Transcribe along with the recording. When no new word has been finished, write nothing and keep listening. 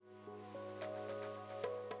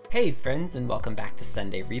Hey friends, and welcome back to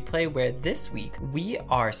Sunday Replay, where this week we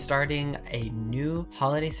are starting a new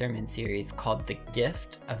holiday sermon series called The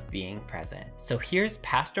Gift of Being Present. So here's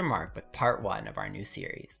Pastor Mark with part 1 of our new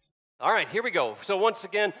series. All right, here we go. So once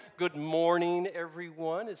again, good morning,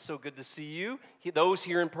 everyone. It's so good to see you. Those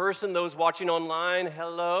here in person, those watching online,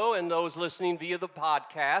 hello, and those listening via the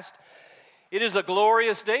podcast. It is a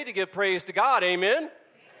glorious day to give praise to God, amen?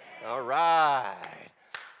 All right.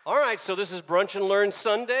 All right, so this is Brunch and Learn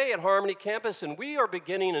Sunday at Harmony Campus, and we are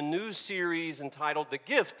beginning a new series entitled The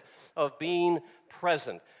Gift of Being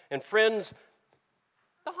Present. And friends,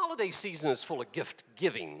 the holiday season is full of gift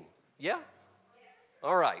giving, yeah?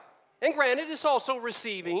 All right. And granted, it's also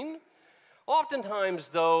receiving. Oftentimes,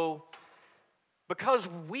 though, because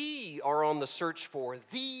we are on the search for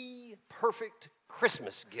the perfect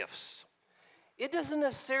Christmas gifts, it doesn't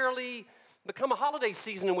necessarily become a holiday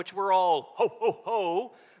season in which we're all ho, ho,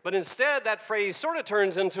 ho, but instead that phrase sort of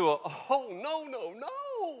turns into a, oh, no, no,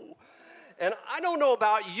 no. And I don't know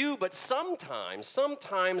about you, but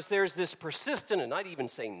sometimes there's this persistent, and I'd even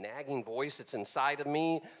say nagging voice that's inside of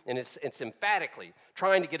me, and it's emphatically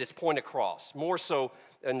trying to get its point across, more so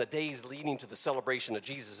in the days leading to the celebration of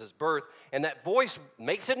Jesus' birth. And that voice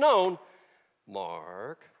makes it known,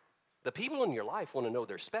 Mark, the people in your life want to know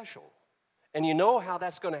they're special. And you know how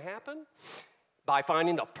that's going to happen? By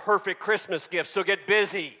finding the perfect Christmas gift, so get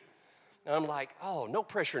busy. And I'm like, oh, no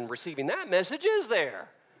pressure in receiving that message, is there?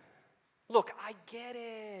 Look, I get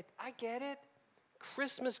it.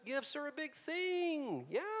 Christmas gifts are a big thing.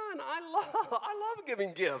 Yeah, and I love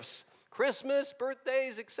giving gifts. Christmas,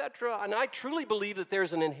 birthdays, etc. And I truly believe that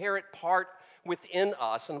there's an inherent part within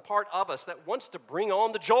us and part of us that wants to bring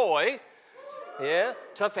on the joy,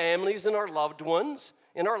 to families and our loved ones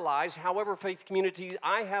in our lives. However, faith community,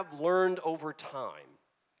 I have learned over time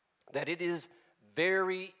that it is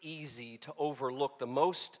very easy to overlook the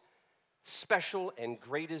most special and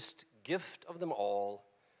greatest gift of them all,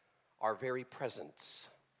 our very presence,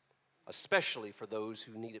 especially for those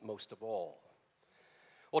who need it most of all.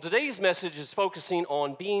 Well, today's message is focusing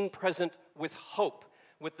on being present with hope,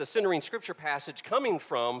 with the centering scripture passage coming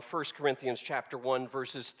from 1 Corinthians chapter 1,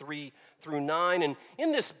 verses 3 through 9. And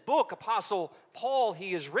in this book, Apostle Paul,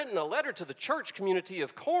 he has written a letter to the church community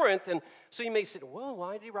of Corinth. And so you may say, well,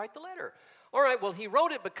 why did he write the letter? All right, well, he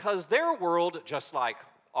wrote it because their world, just like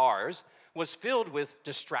ours, was filled with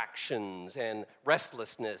distractions and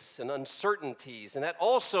restlessness and uncertainties. And that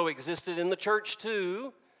also existed in the church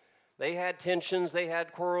too. They had tensions, they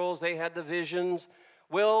had quarrels, they had divisions.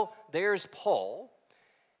 Well, there's Paul.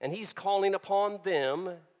 And he's calling upon them,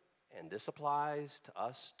 and this applies to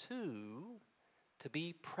us too, to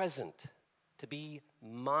be present, to be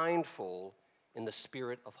mindful in the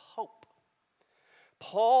spirit of hope.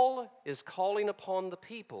 Paul is calling upon the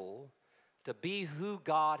people to be who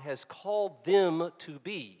God has called them to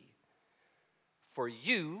be, for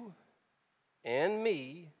you and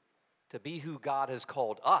me to be who God has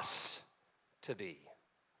called us to be.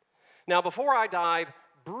 Now, before I dive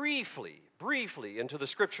briefly into the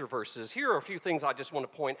scripture verses, here are a few things I just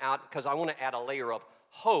want to point out because I want to add a layer of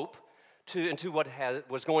hope into what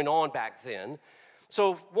was going on back then.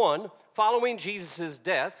 So, one, following Jesus'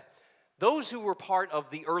 death, those who were part of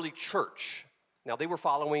the early church, now they were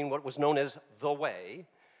following what was known as the way,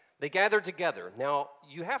 they gathered together. Now,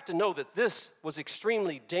 you have to know that this was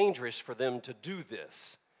extremely dangerous for them to do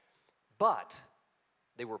this, but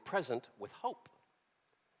they were present with hope,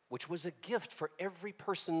 which was a gift for every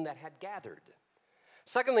person that had gathered.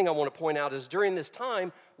 Second thing I want to point out is during this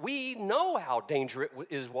time, we know how dangerous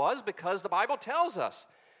it was because the Bible tells us.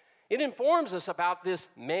 It informs us about this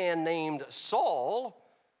man named Saul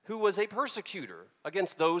who was a persecutor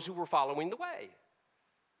against those who were following the way.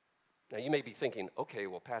 Now you may be thinking, okay,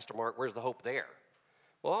 well, Pastor Mark, where's the hope there?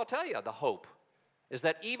 Well, I'll tell you, the hope is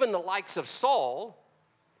that even the likes of Saul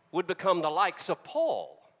would become the likes of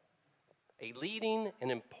Paul, a leading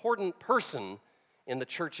and important person in the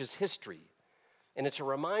church's history. And it's a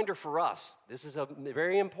reminder for us, this is a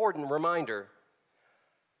very important reminder,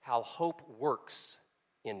 how hope works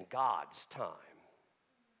in God's time.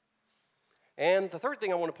 And the third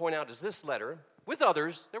thing I want to point out is this letter, with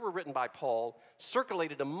others that were written by Paul,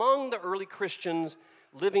 circulated among the early Christians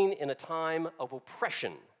living in a time of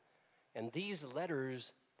oppression. And these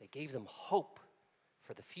letters, they gave them hope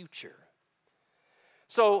for the future.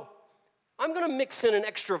 So, I'm going to mix in an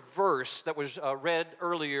extra verse that was read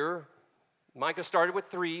earlier. Micah started with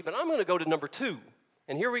 3, but I'm going to go to number 2.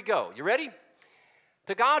 And here we go. You ready?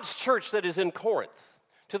 To God's church that is in Corinth,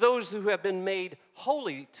 to those who have been made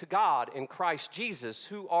holy to God in Christ Jesus,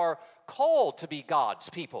 who are called to be God's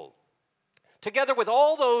people, together with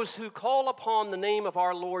all those who call upon the name of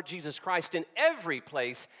our Lord Jesus Christ in every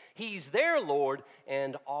place. He's their Lord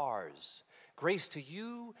and ours. Grace to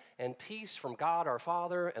you and peace from God our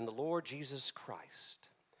Father and the Lord Jesus Christ.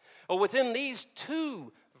 Oh, within these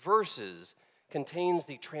two verses contains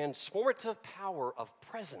the transformative power of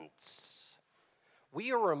presence.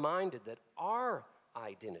 We are reminded that our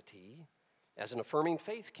identity as an affirming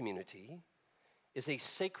faith community is a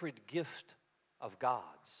sacred gift of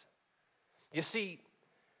God's. You see,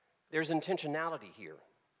 there's intentionality here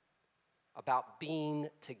about being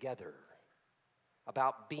together,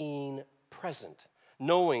 about being present,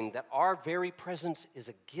 knowing that our very presence is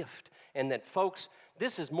a gift, and that, folks,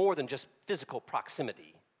 this is more than just physical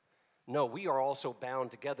proximity. No, we are also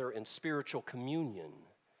bound together in spiritual communion.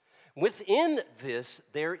 Within this,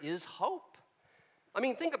 there is hope. I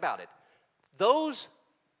mean, think about it. Those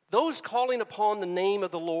calling upon the name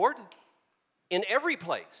of the Lord in every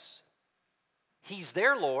place, He's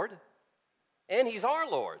their Lord, and He's our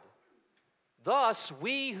Lord. Thus,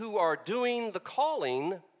 we who are doing the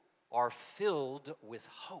calling are filled with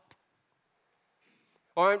hope.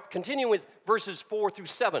 All right, continue with verses 4 through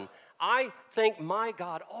 7. I thank my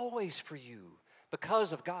God always for you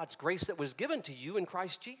because of God's grace that was given to you in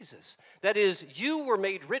Christ Jesus. That is, you were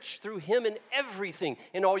made rich through Him in everything,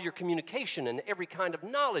 in all your communication and every kind of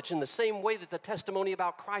knowledge, in the same way that the testimony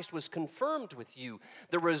about Christ was confirmed with you.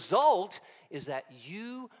 The result is that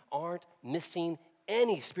you aren't missing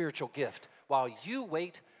any spiritual gift while you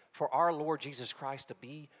wait for our Lord Jesus Christ to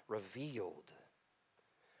be revealed.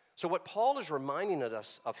 So what Paul is reminding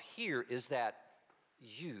us of here is that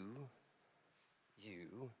you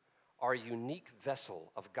are a unique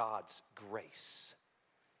vessel of God's grace.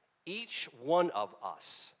 Each one of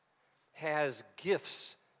us has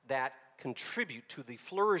gifts that contribute to the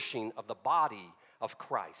flourishing of the body of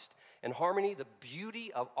Christ. And Harmony, the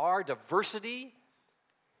beauty of our diversity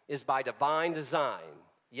is by divine design.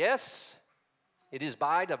 Yes, it is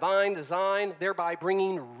by divine design, thereby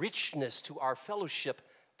bringing richness to our fellowship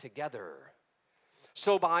together.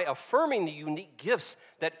 So by affirming the unique gifts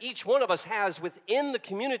that each one of us has within the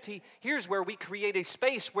community, here's where we create a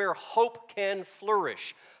space where hope can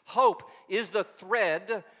flourish. Hope is the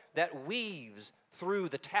thread that weaves through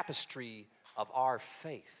the tapestry of our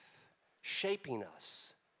faith, shaping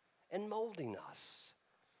us and molding us,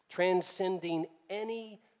 transcending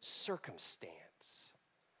any circumstance.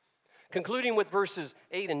 Concluding with verses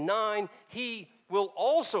 8 and 9, He will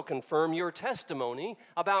also confirm your testimony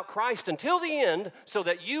about Christ until the end, so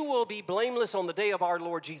that you will be blameless on the day of our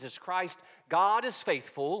Lord Jesus Christ. God is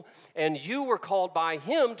faithful, and you were called by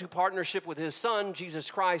Him to partnership with His Son,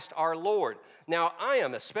 Jesus Christ our Lord. Now, I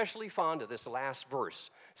am especially fond of this last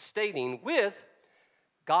verse, stating with,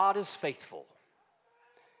 God is faithful.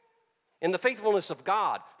 In the faithfulness of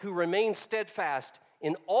God, who remains steadfast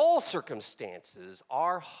in all circumstances,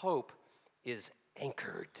 our hope is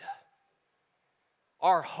anchored.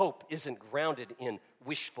 Our hope isn't grounded in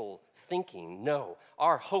wishful thinking. No,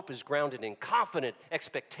 our hope is grounded in confident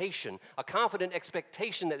expectation, a confident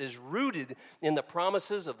expectation that is rooted in the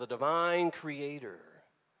promises of the divine Creator.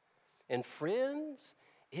 And friends,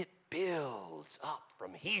 it builds up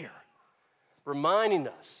from here, reminding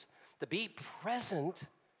us to be present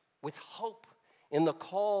with hope in the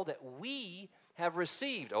call that we have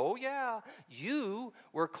received. Oh yeah, you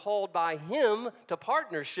were called by Him to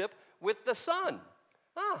partnership with the Son.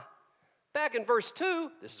 Back in verse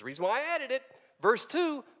 2, this is the reason why I added it. Verse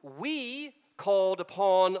 2, we called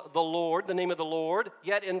upon the Lord, the name of the Lord.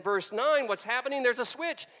 Yet in verse 9, what's happening? There's a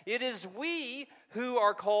switch. It is we who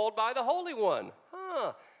are called by the Holy One.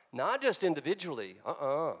 Not just individually,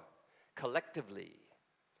 collectively.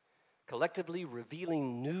 Collectively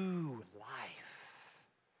revealing new life.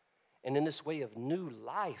 And in this way of new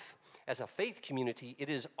life, as a faith community, it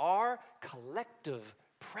is our collective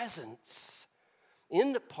presence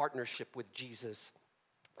in the partnership with Jesus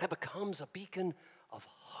that becomes a beacon of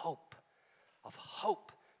hope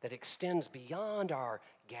that extends beyond our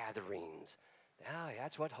gatherings.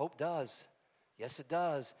 That's what hope does. Yes, it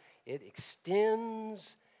does. It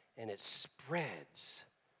extends and it spreads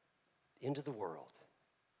into the world.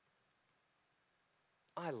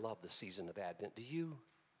 I love the season of Advent. Do you?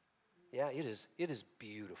 Yeah, it is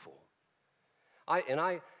beautiful.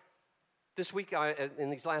 This week, in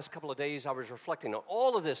these last couple of days, I was reflecting on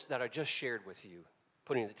all of this that I just shared with you,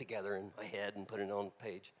 putting it together in my head and putting it on the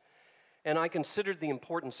page. And I considered the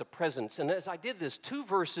importance of presence. And as I did this, 2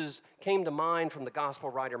 verses came to mind from the gospel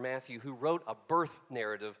writer Matthew, who wrote a birth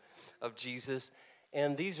narrative of Jesus.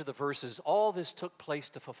 And these are the verses. All this took place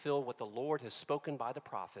to fulfill what the Lord has spoken by the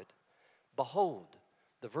prophet. Behold,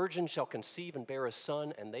 The virgin shall conceive and bear a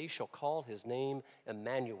son, and they shall call his name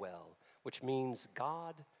Emmanuel, which means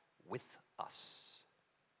God with us.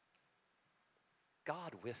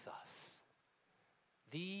 God with us.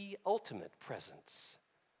 The ultimate presence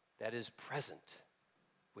that is present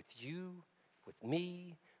with you, with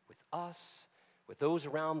me, with us, with those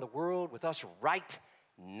around the world, with us right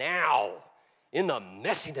now, in the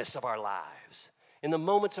messiness of our lives, in the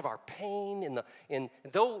moments of our pain,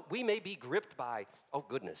 though we may be gripped by, oh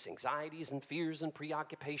goodness, anxieties and fears and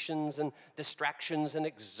preoccupations and distractions and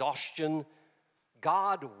exhaustion,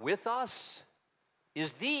 God with us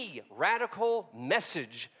is the radical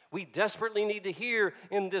message we desperately need to hear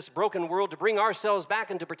in this broken world to bring ourselves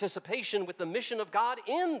back into participation with the mission of God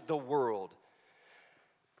in the world.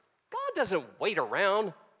 God doesn't wait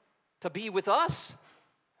around to be with us.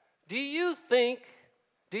 Do you think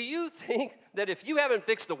that if you haven't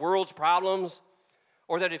fixed the world's problems,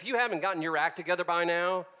 or that if you haven't gotten your act together by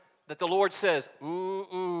now, that the Lord says,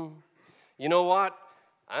 you know what?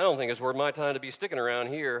 I don't think it's worth my time to be sticking around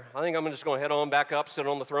here. I think I'm just going to head on back up, sit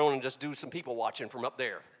on the throne, and just do some people watching from up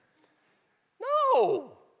there. No.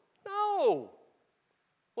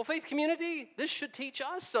 Well, faith community, this should teach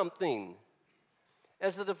us something.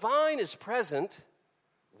 As the divine is present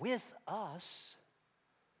with us,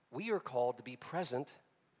 we are called to be present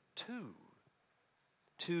too.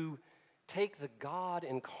 To take the God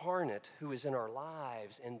incarnate who is in our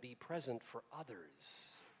lives and be present for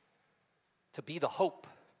others. To be the hope.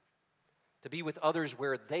 To be with others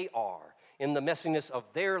where they are, in the messiness of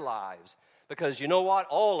their lives. Because you know what?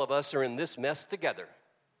 All of us are in this mess together.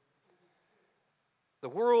 The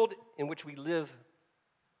world in which we live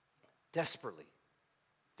desperately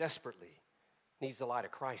needs the light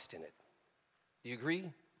of Christ in it. Do you agree?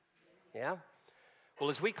 Yeah? Well,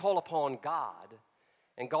 as we call upon God,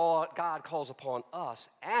 and God calls upon us,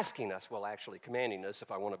 asking us, well, actually commanding us,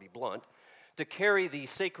 if I want to be blunt, to carry the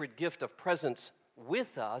sacred gift of presence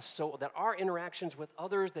with us so that our interactions with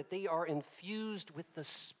others, that they are infused with the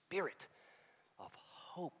spirit of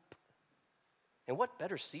hope. And what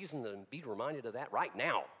better season than be reminded of that right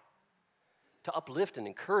now? To uplift and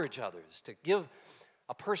encourage others, to give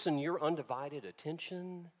a person your undivided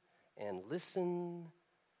attention and listen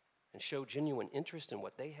and show genuine interest in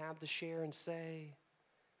what they have to share and say,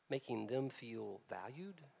 making them feel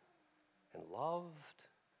valued and loved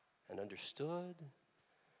and understood,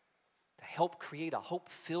 to help create a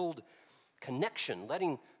hope-filled connection,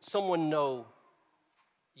 letting someone know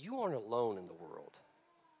you aren't alone in the world.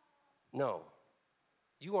 No,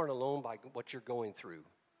 you aren't alone by what you're going through.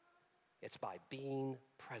 It's by being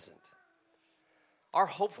present. Our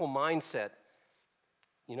hopeful mindset,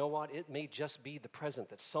 you know what? It may just be the present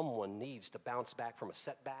that someone needs to bounce back from a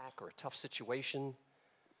setback or a tough situation.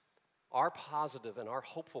 Our positive and our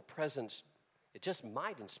hopeful presence, it just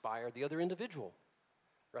might inspire the other individual,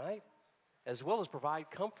 right? As well as provide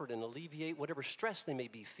comfort and alleviate whatever stress they may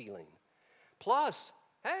be feeling. Plus,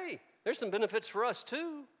 hey, there's some benefits for us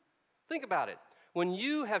too. Think about it. When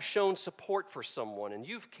you have shown support for someone and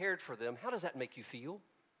you've cared for them, how does that make you feel?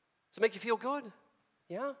 Does it make you feel good?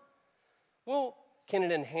 Yeah? Well, can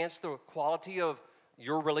it enhance the quality of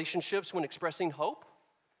your relationships when expressing hope?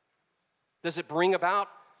 Does it bring about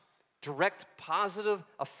direct positive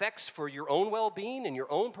effects for your own well-being and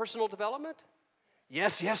your own personal development?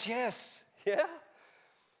 Yes. Yeah?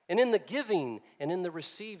 And in the giving and in the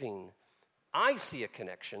receiving, I see a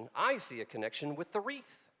connection with the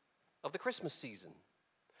wreath of the Christmas season.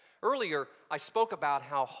 Earlier, I spoke about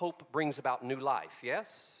how hope brings about new life,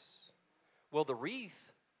 yes? Well, the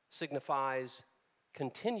wreath signifies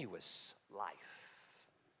continuous life,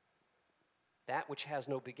 that which has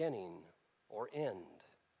no beginning or end,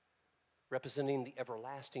 representing the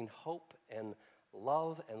everlasting hope and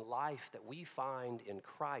love and life that we find in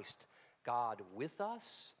Christ, God with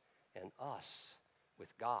us and us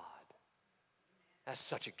with God. That's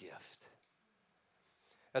such a gift.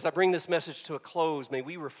 As I bring this message to a close, may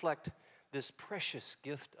we reflect this precious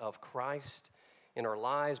gift of Christ in our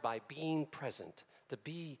lives by being present, to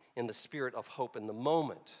be in the spirit of hope in the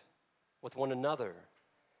moment with one another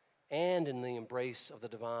and in the embrace of the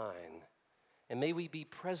divine. And may we be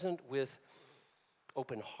present with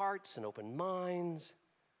open hearts and open minds,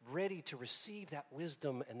 ready to receive that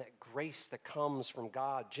wisdom and that grace that comes from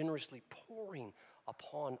God generously pouring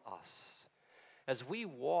upon us. As we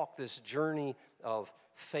walk this journey of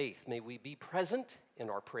faith, may we be present in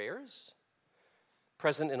our prayers,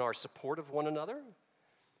 present in our support of one another,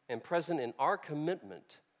 and present in our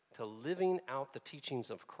commitment to living out the teachings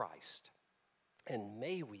of Christ. And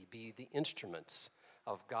may we be the instruments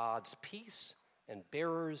of God's peace and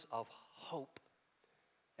bearers of hope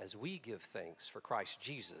as we give thanks for Christ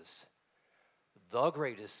Jesus, the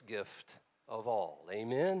greatest gift of all.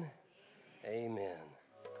 Amen? Amen.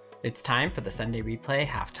 It's time for the Sunday Replay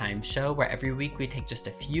Halftime Show, where every week we take just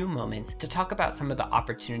a few moments to talk about some of the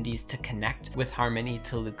opportunities to connect with Harmony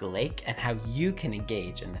Toluca Lake and how you can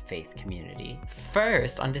engage in the faith community.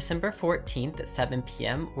 First, on December 14th at 7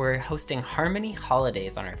 p.m., we're hosting Harmony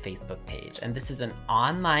Holidays on our Facebook page, and this is an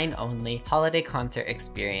online-only holiday concert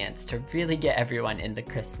experience to really get everyone in the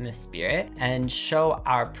Christmas spirit and show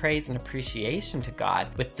our praise and appreciation to God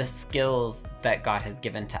with the skills that God has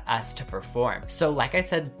given to us to perform. So like I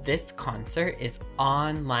said, this concert is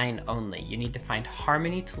online only. You need to find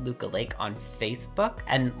Harmony Toluca Lake on Facebook.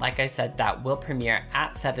 And like I said, that will premiere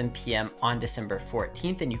at 7 p.m. on December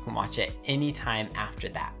 14th, and you can watch it anytime after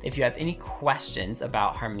that. If you have any questions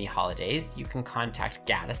about Harmony Holidays, you can contact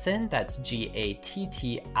Gattison, that's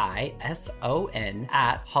Gattison,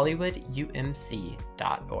 at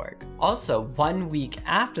hollywoodumc.org. Also, 1 week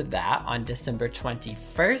after that, on December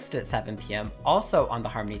 21st at 7 p.m., also on the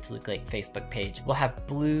Harmony Toluca Lake Facebook page, we'll have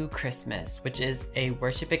Blue Christmas, which is a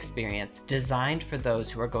worship experience designed for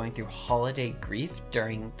those who are going through holiday grief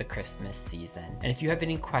during the Christmas season. And if you have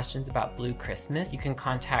any questions about Blue Christmas, you can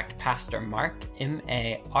contact Pastor Mark,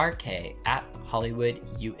 M-A-R-K, at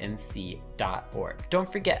hollywoodumc.org.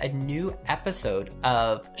 Don't forget, a new episode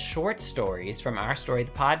of short stories from Our Story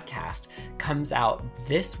the Podcast comes out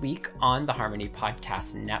this week on the Harmony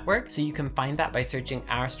Podcast Network. So you can find that by searching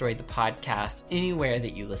Our Story the Podcast anywhere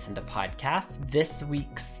that you listen to podcasts. This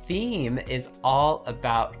week's theme is all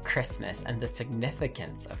about Christmas and the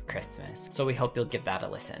significance of Christmas. So we hope you'll give that a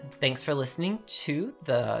listen. Thanks for listening to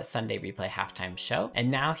the Sunday Replay Halftime Show. And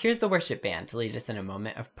now here's the worship band to lead us in a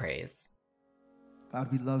moment of praise. God,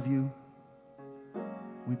 we love you.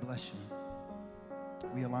 We bless you.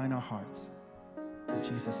 We align our hearts. In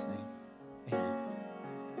Jesus' name, amen.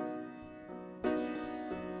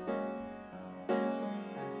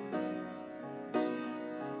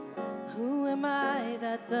 Who am I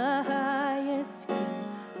that the highest King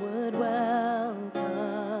would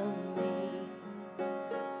welcome me?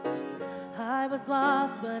 I was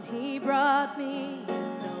lost, but he brought me.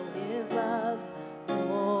 Know his love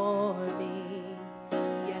for me.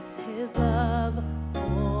 Yes, his love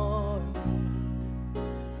for me.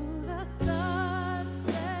 Who the Son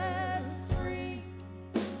sets free,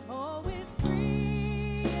 oh, is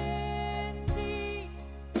free indeed.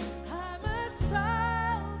 I'm a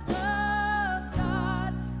child of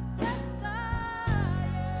God, yes I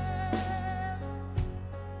am.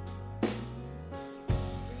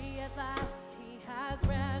 Free at last, he has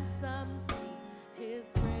ransomed me.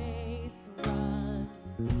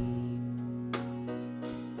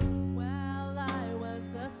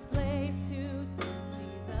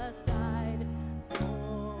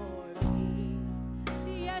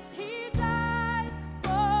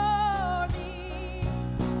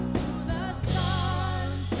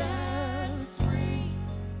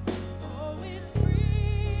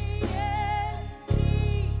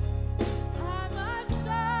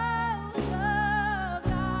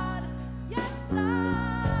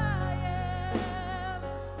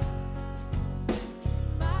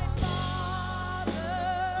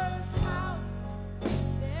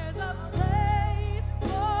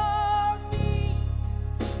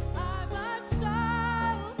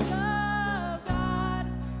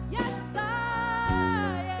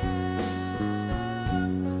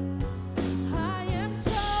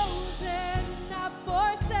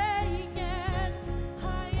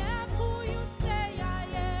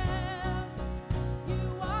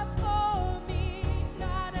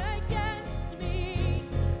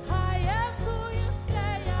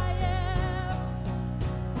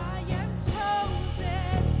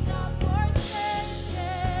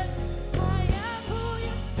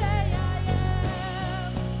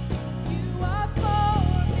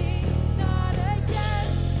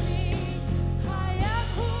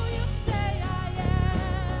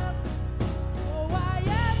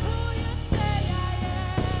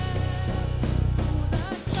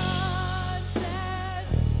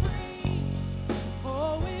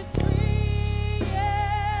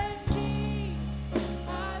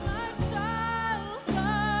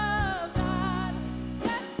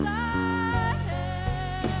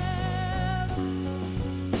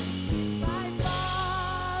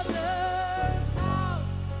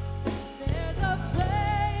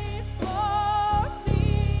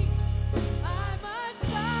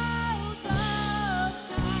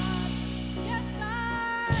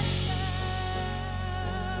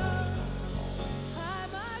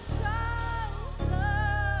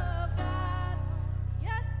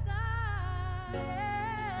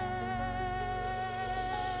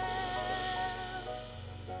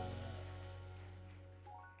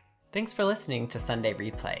 Thanks for listening to Sunday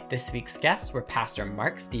Replay. This week's guests were Pastor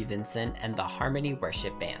Mark Stevenson and the Harmony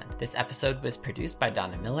Worship Band. This episode was produced by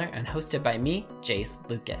Donna Miller and hosted by me, Jace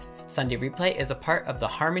Lucas. Sunday Replay is a part of the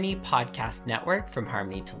Harmony Podcast Network from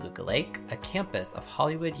Harmony Toluca Lake, a campus of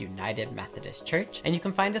Hollywood United Methodist Church, and you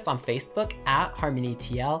can find us on Facebook at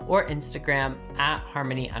HarmonyTL or Instagram at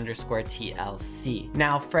Harmony_TLC.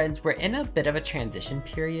 Now, friends, we're in a bit of a transition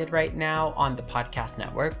period right now on the podcast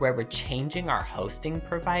network where we're changing our hosting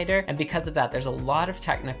provider. And because of that, there's a lot of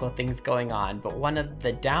technical things going on. But one of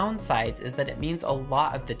the downsides is that it means a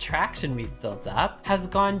lot of the traction we've built up has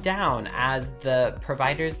gone down as the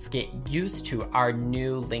providers get used to our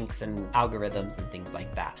new links and algorithms and things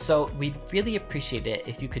like that. So we'd really appreciate it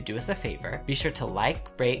if you could do us a favor. Be sure to like,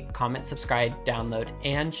 rate, comment, subscribe, download,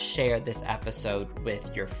 and share this episode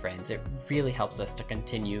with your friends. It really helps us to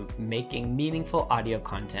continue making meaningful audio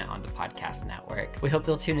content on the podcast network. We hope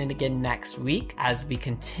you'll tune in again next week as we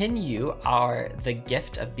continue our The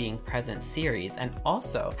Gift of Being Present series and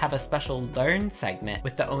also have a special Learn segment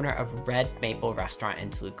with the owner of Red Maple Restaurant in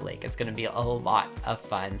Toluca Lake. It's going to be a lot of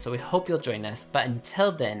fun, so we hope you'll join us. But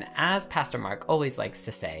until then, as Pastor Mark always likes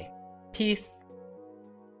to say, peace.